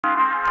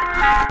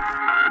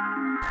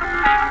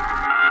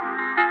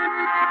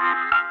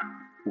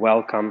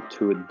Welcome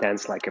to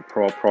Dance Like a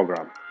Pro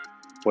program.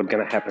 What's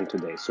gonna happen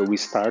today? So we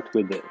start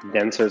with the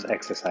dancers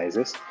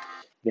exercises,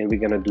 then we're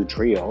gonna do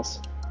drills,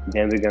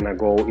 then we're gonna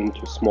go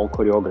into small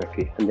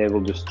choreography, and then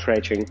we'll do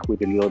stretching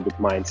with a little bit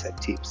mindset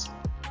tips.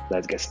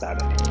 Let's get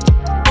started.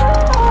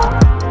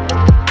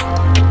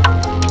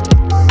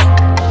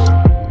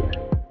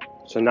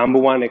 So number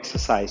one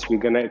exercise, we're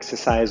gonna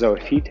exercise our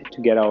feet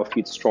to get our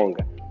feet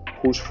stronger.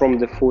 Push from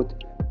the foot,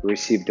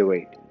 receive the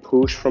weight.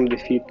 Push from the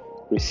feet,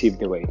 receive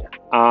the weight.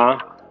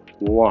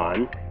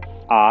 One,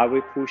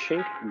 we're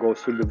pushing,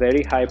 goes to the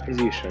very high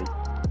position,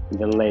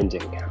 then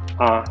landing.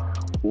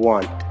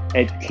 One,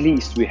 at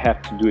least we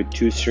have to do it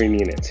 2-3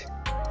 minutes.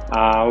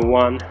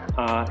 1,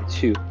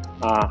 2,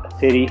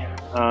 3,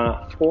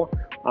 4,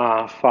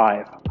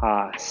 5,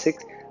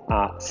 6,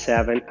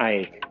 7,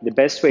 8. The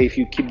best way, if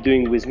you keep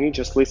doing with me,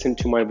 just listen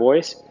to my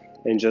voice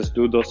and just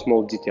do those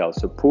small details.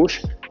 So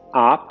push,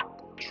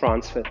 up,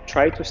 transfer,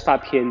 try to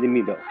stop here in the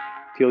middle.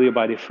 Feel your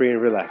body free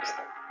and relaxed.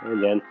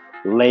 And then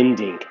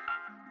landing,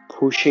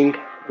 pushing,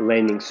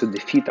 landing, so the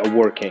feet are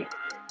working.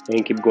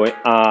 And keep going.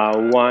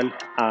 1,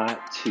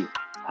 2,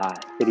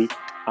 3,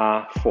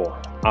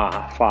 4,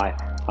 5,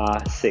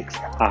 6,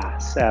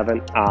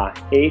 7,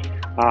 8.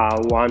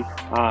 1,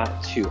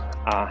 2,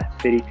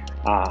 3,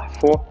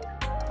 4.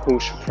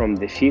 Push from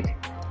the feet.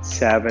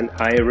 7.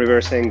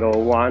 Reverse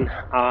angle. 1,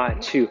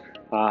 2,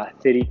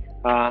 3,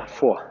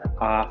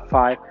 4,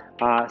 5,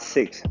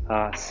 6,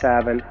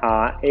 7,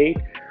 8.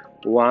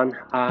 1,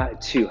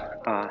 2,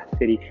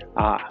 3,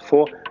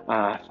 4,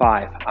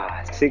 5,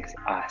 6,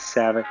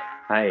 7,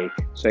 8.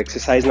 So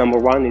exercise number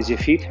one is your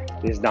feet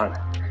is done.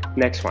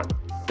 Next one,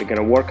 we're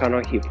gonna work on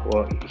our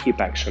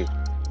hip action.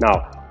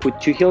 Now put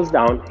 2 heels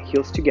down,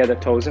 heels together,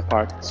 toes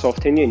apart,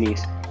 soften your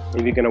knees,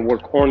 and we're gonna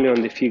work only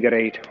on the figure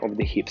 8 of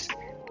the hips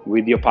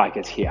with your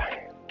pockets here.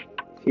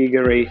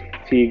 Figure 8,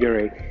 figure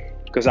 8,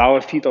 because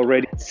our feet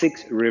already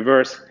 6.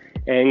 Reverse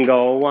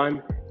angle.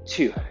 1,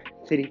 2,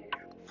 3,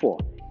 4.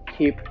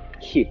 Hip,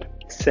 hip.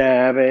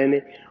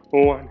 7.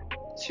 1,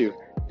 2,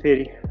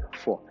 3,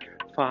 4,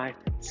 5,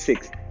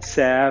 6,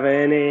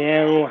 7.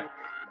 And 1,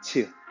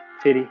 2,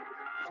 3,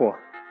 4,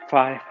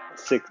 5,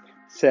 6,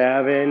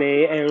 7.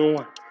 And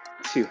 1,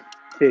 2,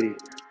 3,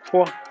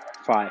 4,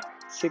 5,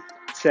 6,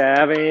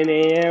 7.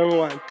 And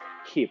 1.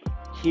 Hip,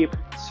 hip,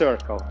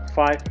 circle.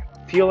 5.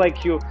 Feel like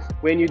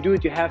when you do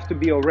it, you have to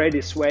be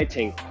already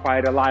sweating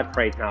quite a lot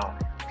right now.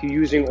 If you're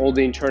using all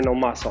the internal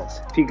muscles.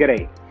 Figure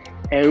 8.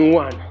 And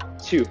 1,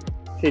 2,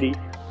 3,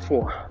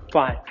 4,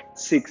 5,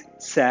 6,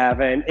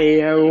 7,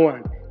 8. And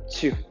 1,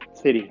 2,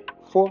 3,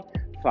 4,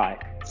 5,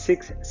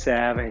 6,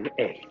 7,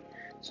 8.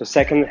 So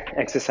second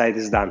exercise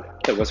is done.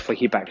 That was for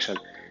hip action.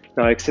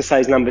 Now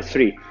exercise number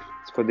 3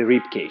 is for the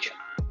rib cage.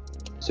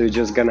 So we're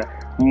just gonna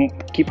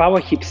keep our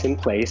hips in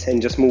place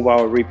and just move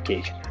our rib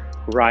cage.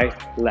 Right,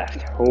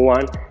 left.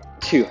 1,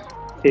 2,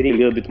 3. A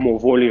little bit more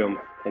volume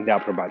in the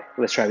upper body.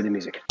 Let's try with the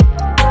music.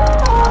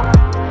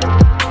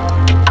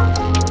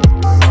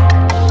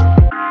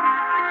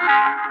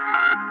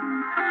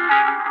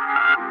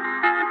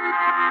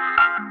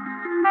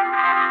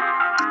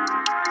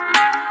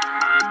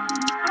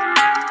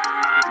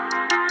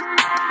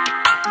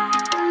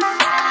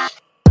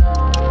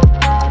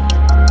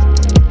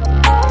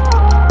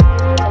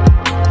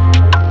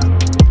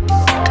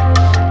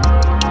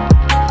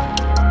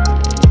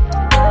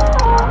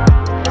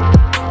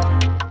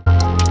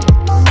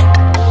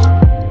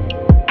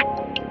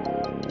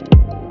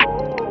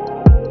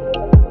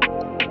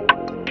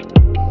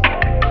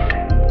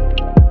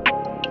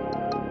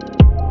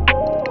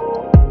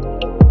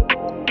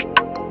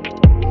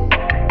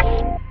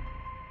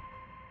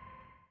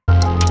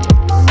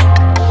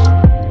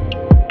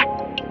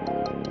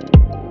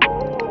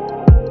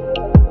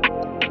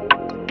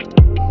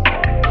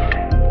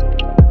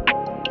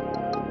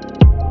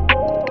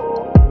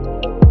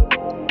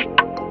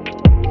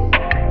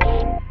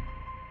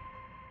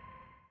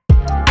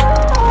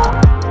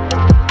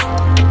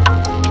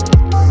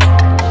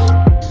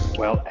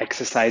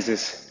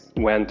 Exercises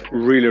went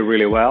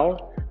really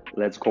well.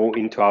 Let's go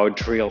into our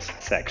drills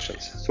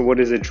sections. So what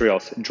is a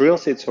drills?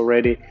 Drills, it's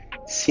already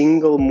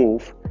single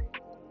move,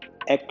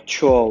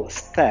 actual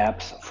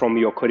steps from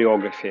your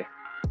choreography,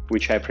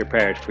 which I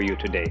prepared for you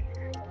today.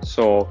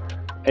 So,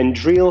 and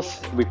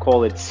drills, we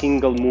call it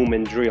single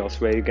movement drills,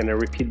 where you're gonna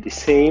repeat the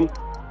same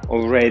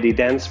already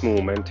dance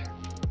movement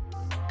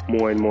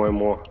more and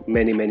more,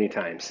 many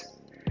times.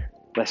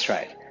 Let's try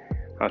it.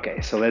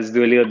 Okay, so let's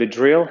do a little bit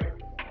drill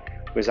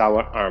with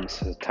our arms.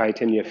 So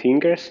tighten your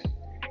fingers,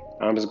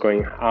 arms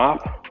going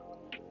up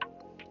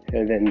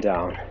and then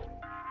down,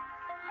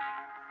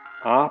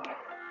 up,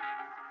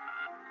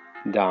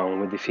 down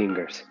with the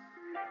fingers,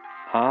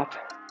 up,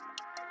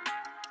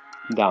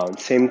 down.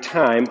 Same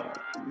time,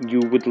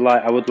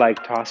 I would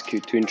like to ask you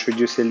to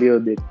introduce a little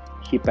bit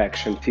hip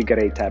action, figure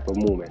 8 type of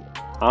movement.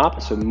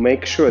 Up, so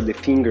make sure the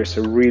fingers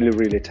are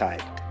really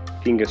tight.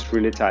 Fingers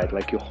really tight,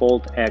 like you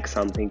hold egg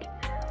something,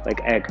 like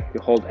egg.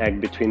 You hold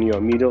egg between your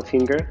middle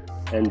finger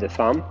and the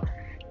thumb,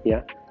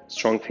 yeah,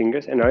 strong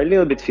fingers, and a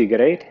little bit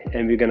figure eight,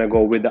 and we're gonna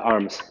go with the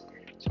arms.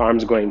 So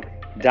arms going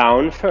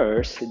down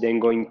first, then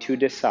going to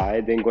the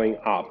side, then going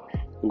up,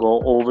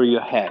 go over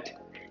your head,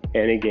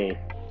 and again,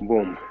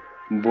 boom,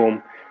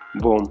 boom,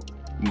 boom,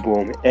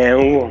 boom,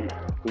 and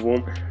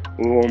boom,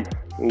 boom,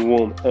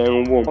 boom,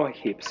 and boom. Our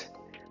hips,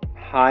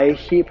 high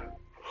hip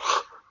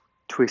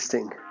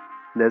twisting.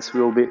 This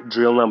will be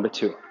drill number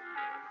 2.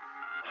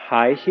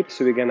 High hip,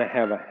 so we're gonna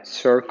have a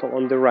circle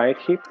on the right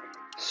hip,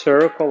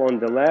 circle on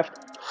the left,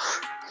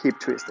 hip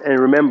twist. And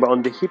remember,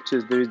 on the hip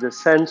twist, there is a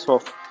sense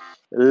of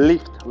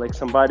lift, like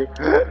somebody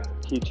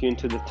hit you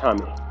into the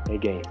tummy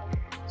again.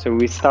 So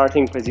we're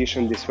starting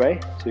position this way.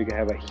 So you can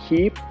have a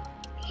hip,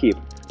 hip,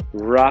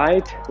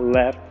 right,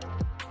 left,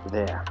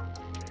 there.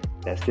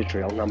 That's the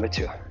drill number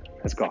 2.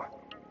 Let's go.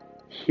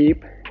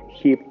 Hip,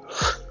 hip,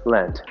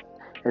 land.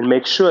 And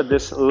make sure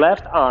this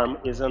left arm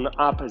is on the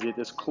opposite,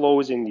 is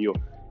closing you,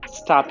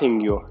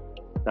 stopping you,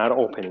 not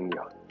opening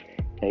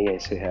you. Again,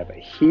 so you have a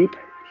hip,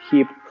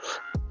 hip,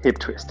 hip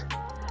twist.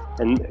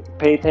 And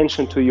pay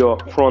attention to your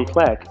front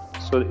leg,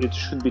 so it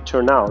should be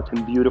turned out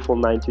in beautiful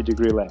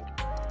 90-degree leg.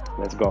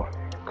 Let's go.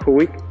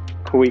 Quick,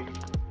 quick,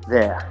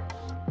 there.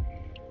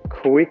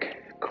 Quick,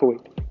 quick,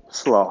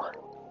 slow.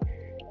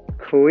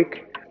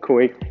 Quick,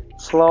 quick,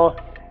 slow.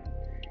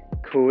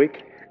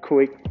 Quick,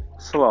 quick,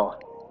 slow.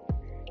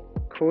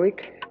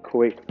 Quick,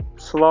 quick,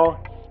 slow.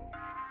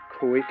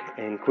 Quick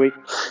and quick,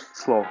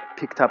 slow.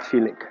 Picked up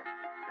feeling.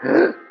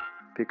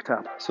 Picked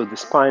up. So the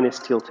spine is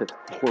tilted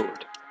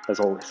forward, as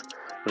always.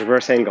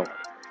 Reverse angle.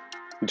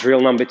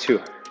 Drill number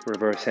 2.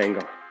 Reverse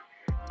angle.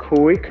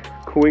 Quick,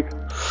 quick,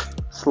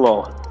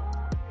 slow.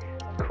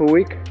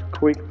 Quick,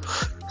 quick,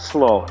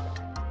 slow.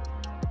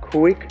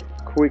 Quick,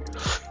 quick,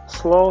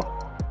 slow.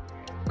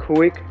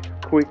 Quick,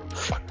 quick,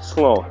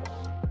 slow.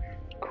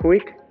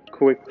 Quick,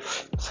 quick,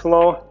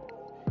 slow.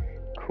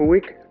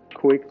 Quick,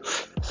 quick,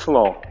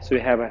 slow. So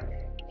we have a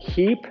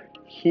hip,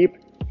 hip,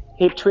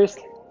 hip twist.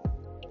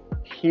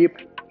 Hip,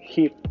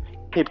 hip,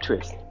 hip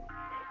twist.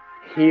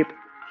 Hip,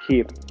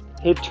 hip,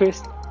 hip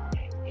twist.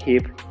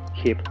 Hip,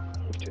 hip,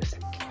 hip twist.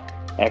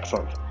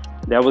 Excellent.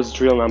 That was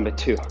drill number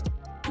 2.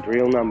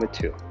 Drill number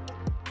 2.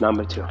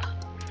 Number 2.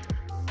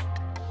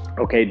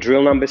 Okay,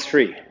 drill number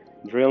 3.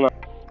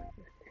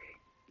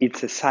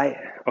 It's a side.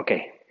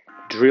 Okay,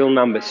 drill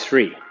number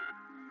 3.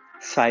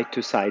 Side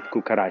to side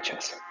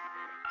cucarachas.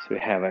 So we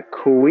have a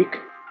quick,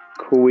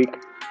 quick,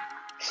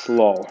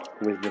 slow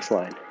with this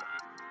line.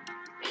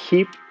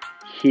 Hip,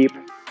 hip,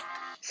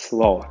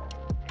 slow.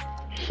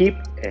 Hip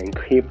and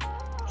hip,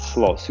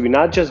 slow. So we're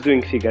not just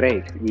doing figure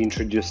 8. We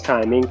introduce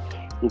timing,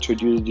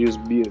 introduce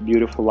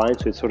beautiful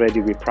lines. So it's already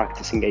we're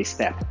practicing a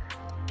step,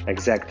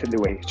 exactly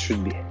the way it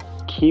should be.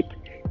 Hip,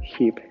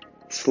 hip,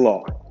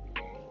 slow.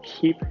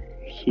 Hip,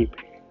 hip,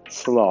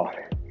 slow.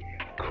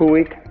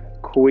 Quick,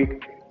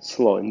 quick,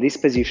 slow. In this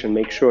position,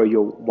 make sure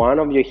one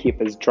of your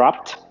hip is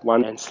dropped,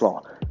 one and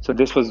slow. So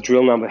this was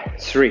drill number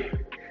 3.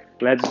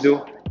 Let's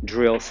do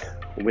drills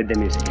with the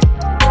music.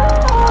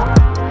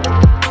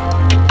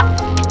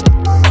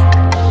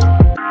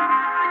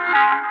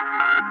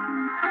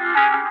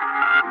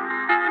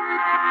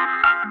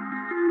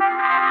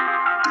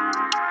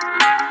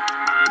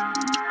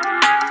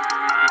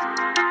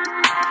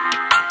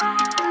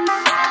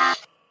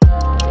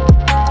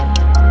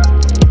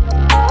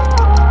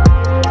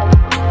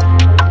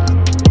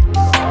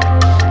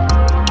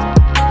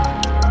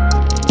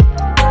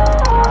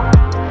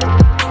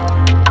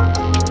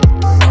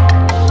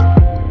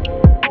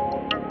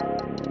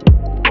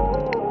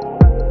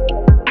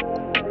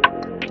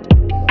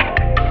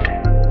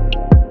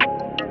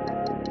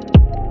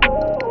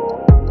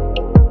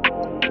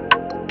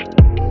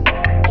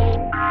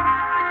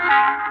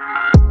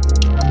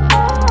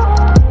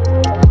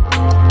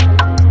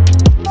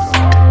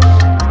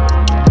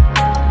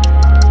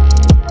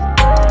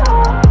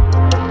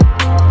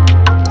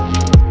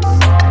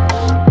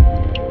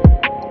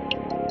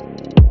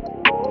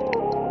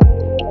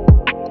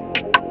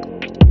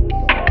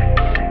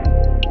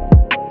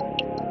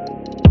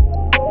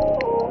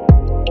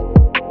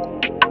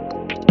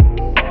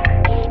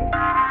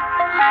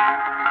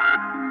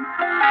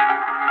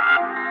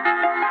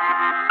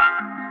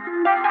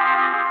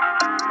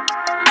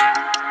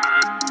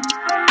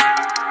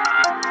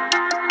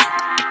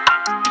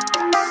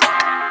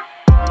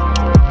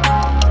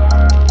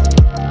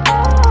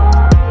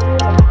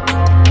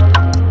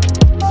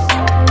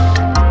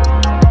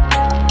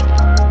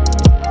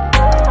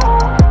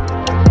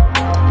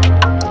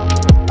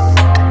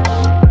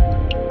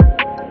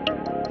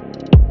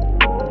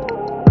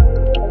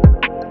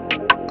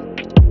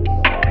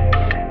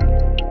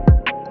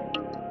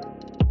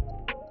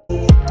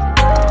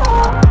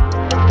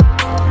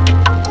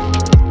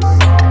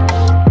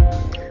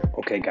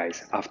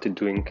 Guys, after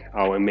doing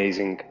our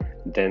amazing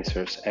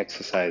dancers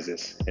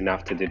exercises and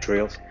after the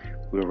drills,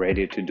 we're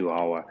ready to do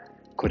our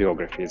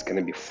choreography. It's going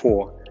to be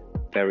 4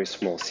 very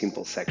small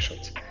simple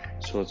sections.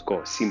 So let's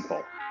go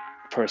simple.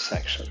 First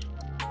section.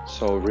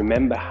 So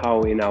remember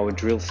how in our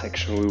drill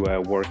section we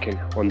were working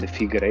on the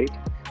figure 8.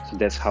 So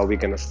that's how we're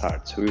gonna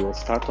start. So we will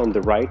start on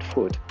the right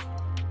foot.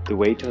 The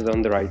weight is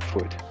on the right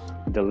foot.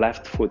 The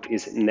left foot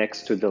is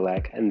next to the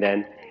leg, and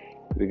then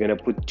we're gonna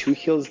put 2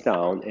 heels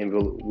down and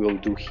we'll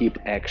do hip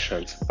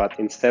actions. But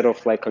instead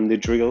of like on the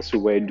drills, we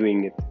were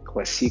doing it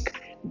classic,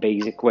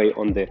 basic way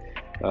on the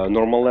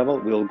normal level,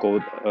 we'll go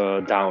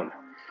down.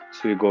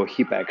 So we go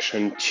hip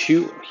action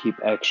 2, hip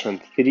action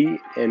 3,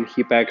 and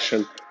hip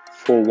action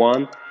 4,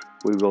 1.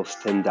 We will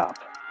stand up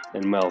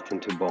and melt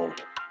into bone.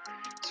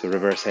 So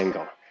reverse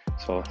angle.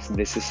 So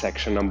this is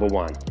section number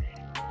 1.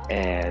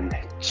 And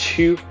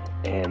 2,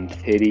 and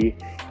 3,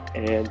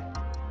 and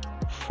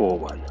 4,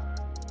 1.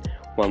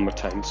 One more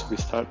time. So we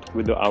start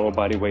with our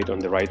body weight on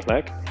the right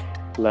leg,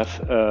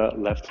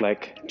 left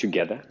leg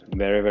together,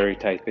 very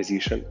tight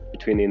position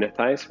between inner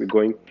thighs. We're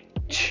going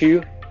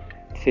 2,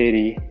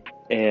 3,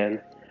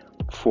 and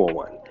 4,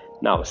 1.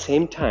 Now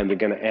same time we're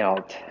gonna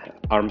add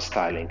arm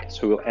styling.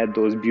 So we'll add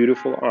those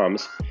beautiful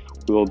arms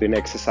we will be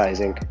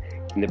exercising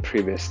in the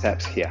previous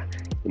steps here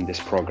in this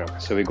program.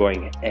 So we're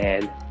going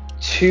and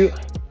 2,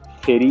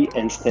 3,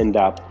 and stand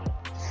up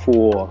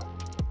 4,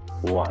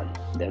 1.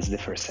 That's the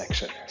first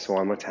section. So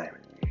one more time.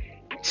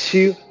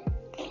 2,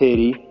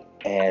 3,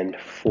 and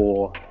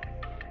 4,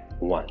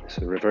 1.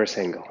 So reverse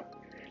angle.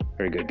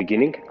 Very good.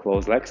 Beginning,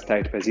 close legs,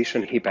 tight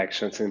position, hip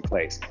actions in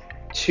place.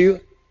 2,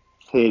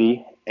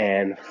 3,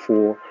 and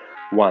 4,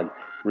 1.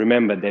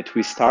 Remember that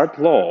we start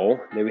low,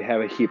 then we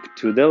have a hip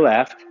to the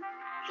left,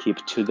 hip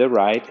to the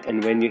right,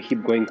 and when your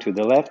hip going to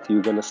the left,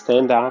 you're gonna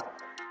stand up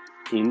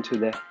into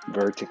the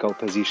vertical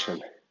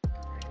position.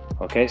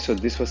 Okay, so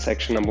this was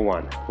section number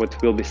 1.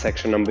 What will be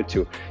section number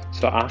 2?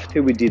 So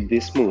after we did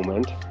this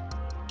movement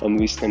and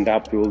we stand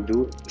up, we will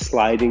do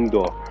sliding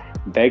door,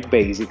 back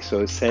basic.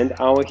 So send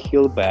our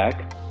heel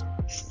back,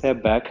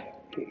 step back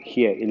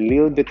here, a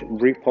little bit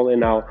ripple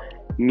in our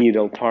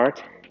middle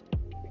part,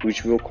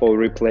 which we'll call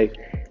replay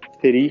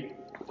 3,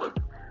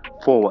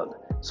 4, 1.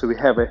 So we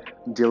have a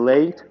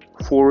delayed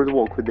forward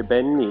walk with the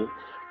bent knee.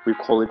 We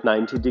call it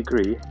 90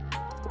 degree,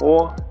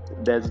 or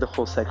that's the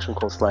whole section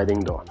called sliding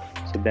door.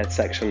 So that's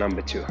section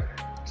number 2.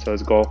 So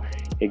let's go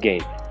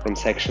again from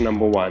section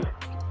number 1.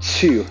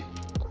 2,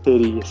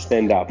 3,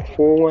 stand up,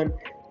 4, 1.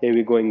 Then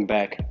we're going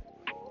back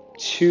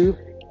 2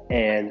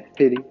 and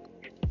 3,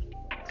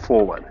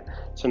 4, 1.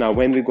 So now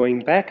when we're going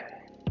back,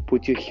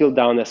 put your heel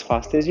down as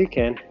fast as you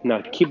can.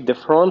 Now keep the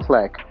front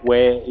leg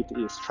where it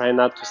is. Try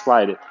not to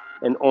slide it,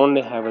 and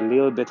only have a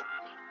little bit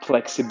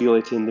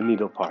flexibility in the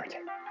middle part.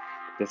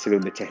 That's a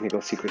little bit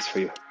technical secrets for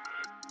you.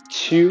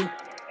 2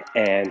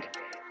 and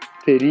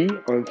 3.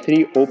 On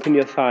 3, open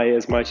your thigh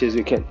as much as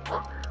you can.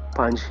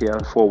 Punch here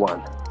on 4,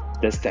 1.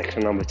 That's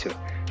section number 2.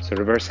 So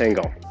reverse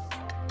angle.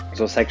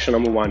 So section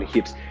number 1,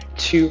 hips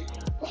 2,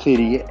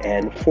 3,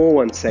 and 4,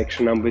 1.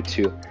 Section number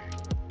 2.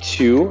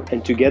 2,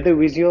 and together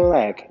with your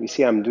leg, you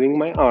see I'm doing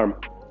my arm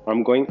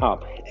going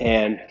up,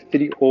 and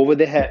 3 over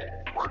the head,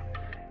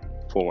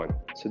 4, 1.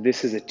 So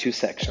this is the 2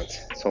 sections.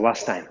 So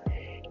last time,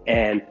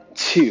 and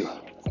 2,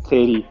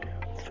 3,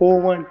 4,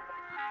 1,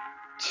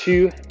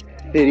 2,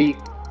 3,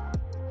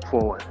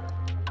 4, 1.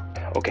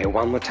 Okay,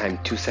 one more time,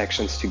 2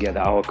 sections together,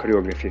 our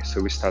choreography.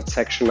 So we start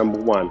section number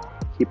 1,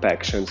 hip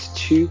actions,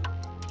 2,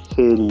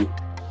 3,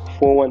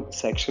 4, 1.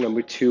 Section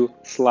number 2,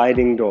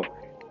 sliding door,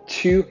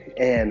 2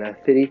 and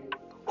 3,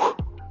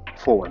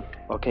 4, 1.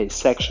 Okay,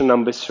 section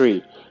number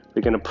 3.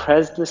 We're gonna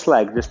press this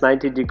leg, this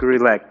 90-degree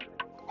leg,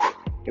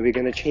 and we're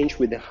gonna change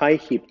with the high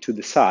hip to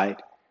the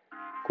side.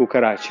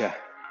 Cucaracha.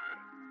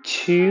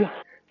 2.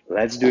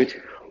 Let's do it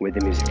with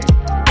the music.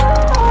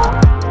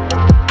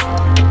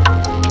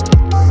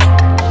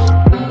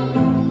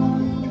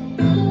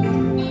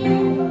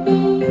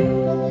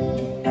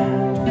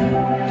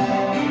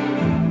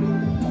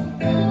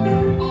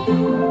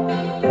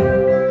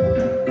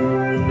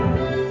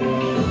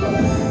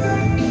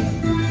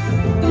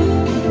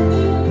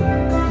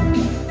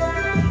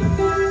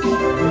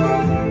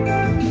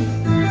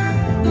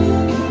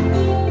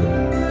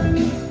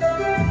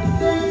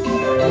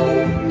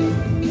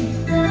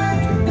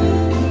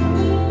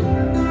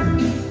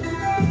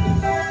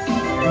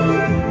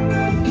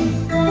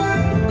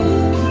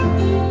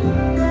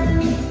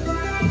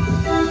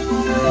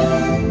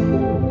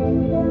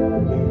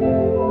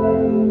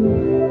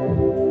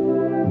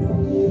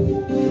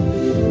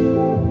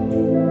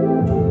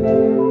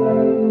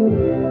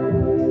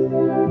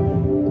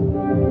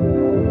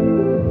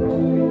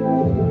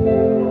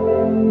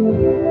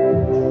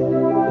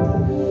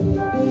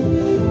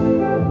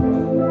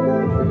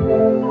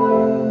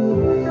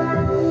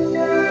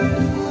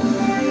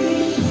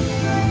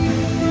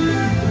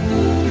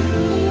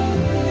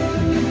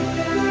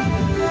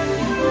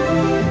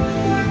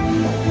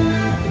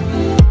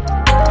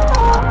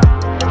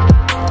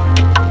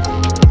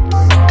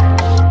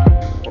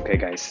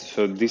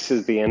 So this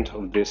is the end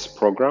of this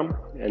program,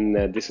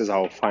 and this is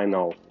our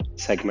final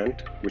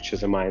segment, which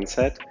is a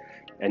mindset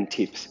and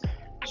tips.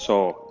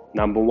 So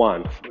number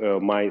 1,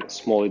 my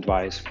small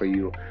advice for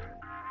you: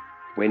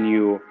 when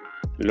you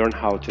learn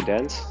how to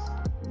dance,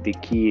 the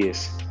key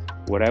is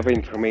whatever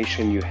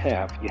information you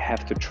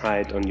have to try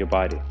it on your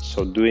body.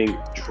 So doing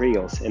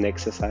drills and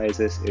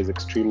exercises is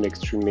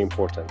extremely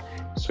important.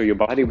 So your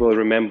body will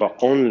remember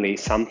only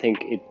something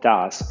it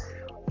does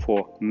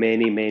for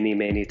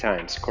many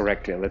times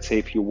correctly. Let's say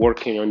if you're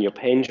working on your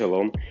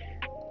pendulum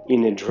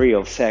in a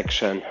drill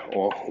section,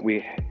 or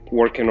we're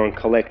working on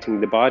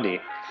collecting the body,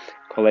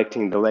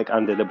 collecting the leg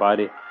under the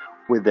body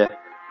with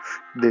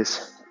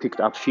this picked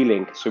up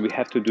feeling. So we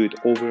have to do it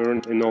over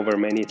and over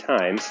many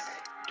times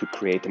to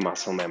create a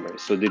muscle memory.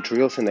 So the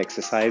drills and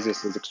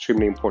exercises is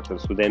extremely important.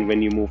 So then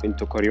when you move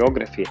into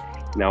choreography,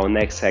 in our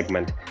next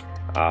segment,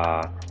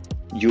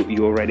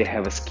 you already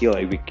have a skill,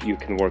 you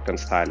can work on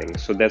styling.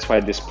 So that's why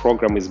this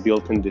program is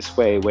built in this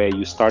way, where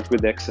you start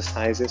with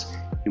exercises,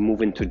 you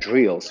move into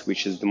drills,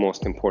 which is the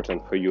most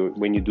important for you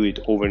when you do it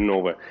over and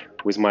over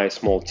with my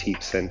small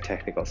tips and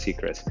technical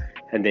secrets,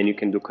 and then you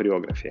can do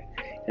choreography.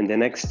 And the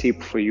next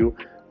tip for you,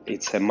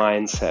 it's a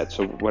mindset.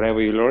 So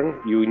whatever you learn,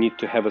 you need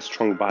to have a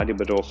strong body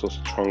but also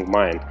strong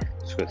mind.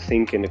 So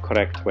think in the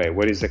correct way.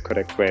 What is the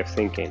correct way of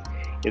thinking?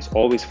 It's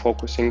always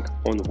focusing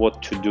on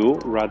what to do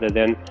rather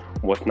than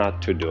what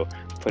not to do.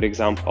 For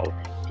example,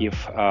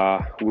 if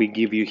we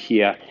give you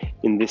here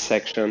in this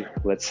section,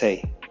 let's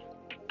say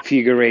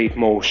figure eight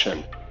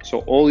motion,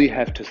 so all you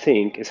have to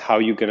think is how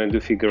you're gonna do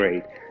figure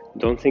eight.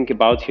 Don't think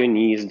about your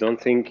knees, don't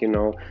think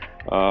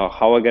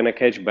how I'm gonna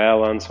catch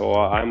balance, or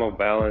I'm off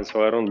balance,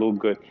 or I don't look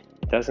good.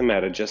 It doesn't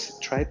matter,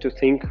 just try to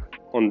think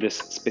on this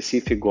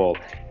specific goal.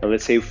 And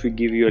let's say if we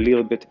give you a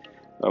little bit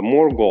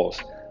more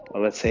goals,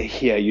 let's say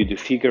here you do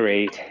figure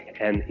eight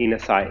and inner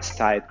thighs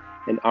tight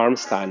and arm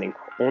styling.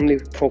 Only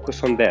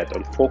focus on that,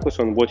 and focus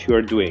on what you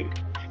are doing.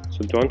 So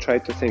don't try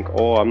to think,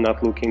 oh, I'm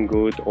not looking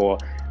good, or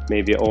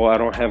maybe, oh, I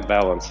don't have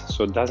balance.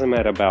 So it doesn't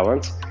matter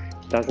balance,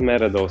 doesn't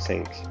matter those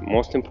things.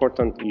 Most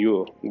important,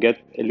 you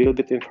get a little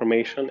bit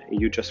information, and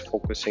you just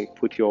focusing,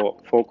 put your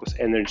focus,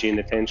 energy and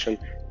attention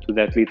to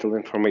that little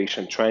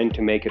information, trying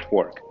to make it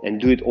work, and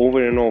do it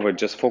over and over.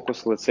 Just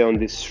focus, let's say, on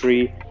these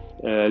three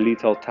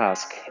little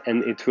tasks,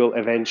 and it will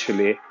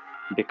eventually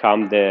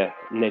become the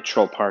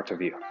natural part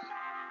of you.